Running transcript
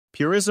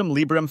Purism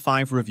Librem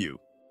 5 Review.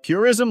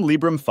 Purism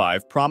Librem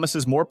 5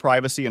 promises more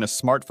privacy in a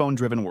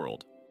smartphone-driven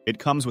world. It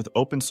comes with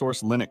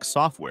open-source Linux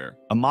software,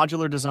 a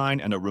modular design,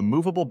 and a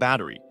removable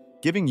battery,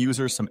 giving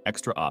users some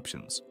extra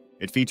options.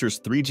 It features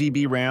 3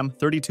 GB RAM,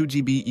 32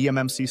 GB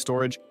eMMC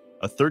storage,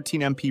 a 13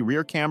 MP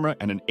rear camera,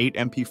 and an 8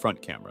 MP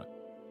front camera.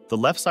 The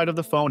left side of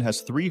the phone has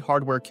 3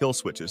 hardware kill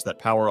switches that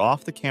power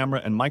off the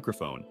camera and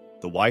microphone,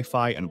 the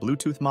Wi-Fi and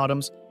Bluetooth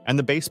modems, and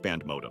the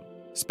baseband modem.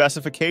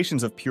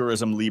 Specifications of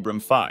Purism Librem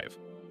 5.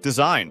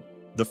 Design.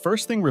 The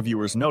first thing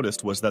reviewers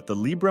noticed was that the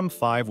Librem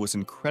 5 was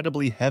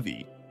incredibly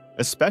heavy,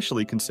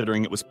 especially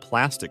considering it was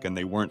plastic and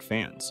they weren't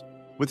fans.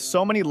 With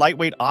so many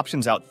lightweight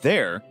options out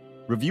there,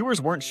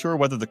 reviewers weren't sure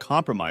whether the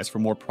compromise for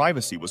more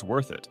privacy was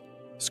worth it.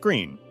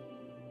 Screen.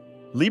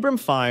 Librem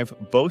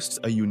 5 boasts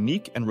a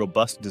unique and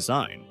robust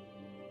design.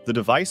 The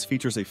device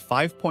features a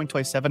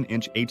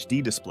 5.27-inch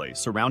HD display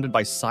surrounded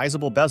by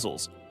sizable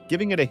bezels,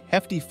 giving it a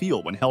hefty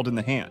feel when held in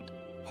the hand.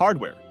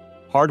 Hardware.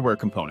 Hardware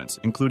components,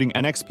 including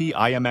NXP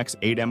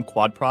IMX8M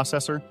quad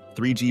processor,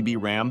 3 GB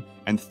RAM,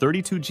 and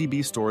 32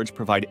 GB storage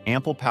provide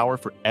ample power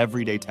for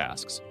everyday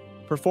tasks.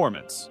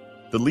 Performance.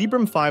 The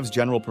Librem 5's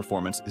general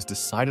performance is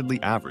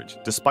decidedly average.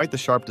 Despite the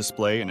sharp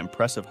display and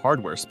impressive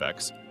hardware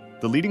specs,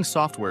 the leading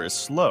software is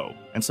slow,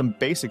 and some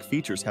basic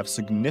features have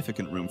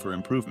significant room for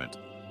improvement.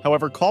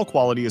 However, call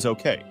quality is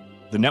okay.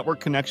 The network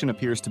connection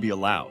appears to be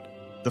allowed.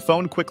 The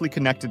phone quickly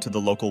connected to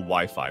the local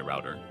Wi-Fi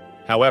router.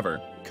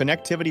 However,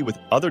 connectivity with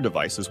other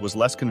devices was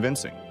less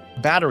convincing.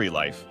 Battery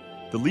life.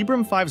 The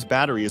Librem 5's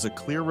battery is a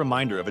clear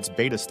reminder of its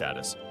beta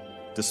status.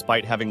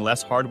 Despite having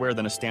less hardware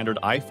than a standard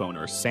iPhone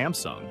or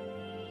Samsung,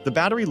 the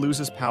battery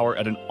loses power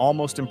at an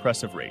almost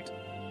impressive rate.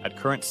 At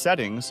current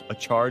settings, a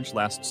charge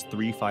lasts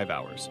 3-5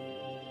 hours.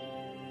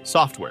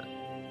 Software.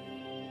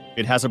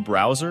 It has a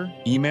browser,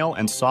 email,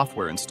 and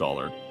software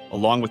installer,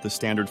 along with the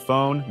standard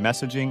phone,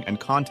 messaging, and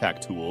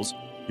contact tools.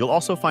 You'll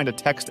also find a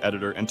text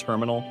editor and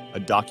terminal, a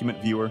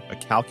document viewer, a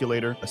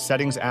calculator, a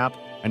settings app,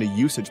 and a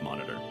usage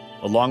monitor.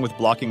 Along with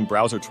blocking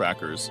browser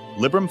trackers,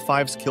 Librem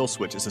 5's kill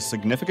switch is a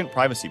significant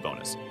privacy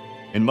bonus.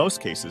 In most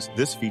cases,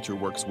 this feature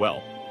works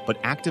well, but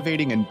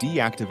activating and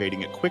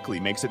deactivating it quickly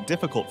makes it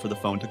difficult for the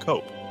phone to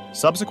cope.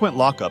 Subsequent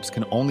lockups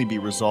can only be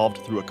resolved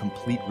through a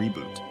complete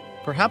reboot.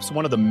 Perhaps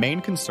one of the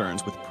main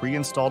concerns with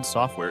pre-installed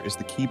software is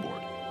the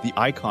keyboard. The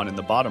icon in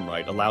the bottom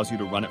right allows you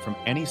to run it from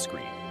any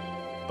screen,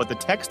 but the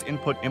text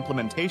input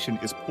implementation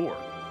is poor.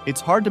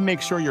 It's hard to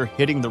make sure you're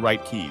hitting the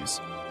right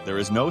keys. There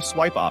is no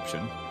swipe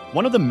option.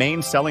 One of the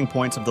main selling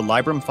points of the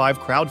Librem 5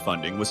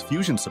 crowdfunding was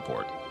fusion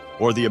support,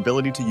 or the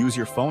ability to use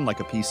your phone like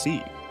a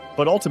PC.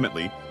 But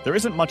ultimately, there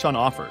isn't much on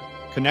offer.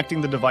 Connecting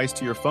the device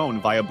to your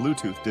phone via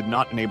Bluetooth did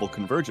not enable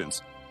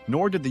convergence,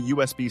 nor did the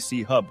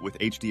USB-C hub with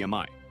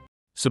HDMI.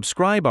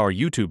 Subscribe our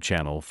YouTube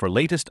channel for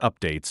latest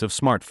updates of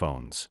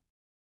smartphones.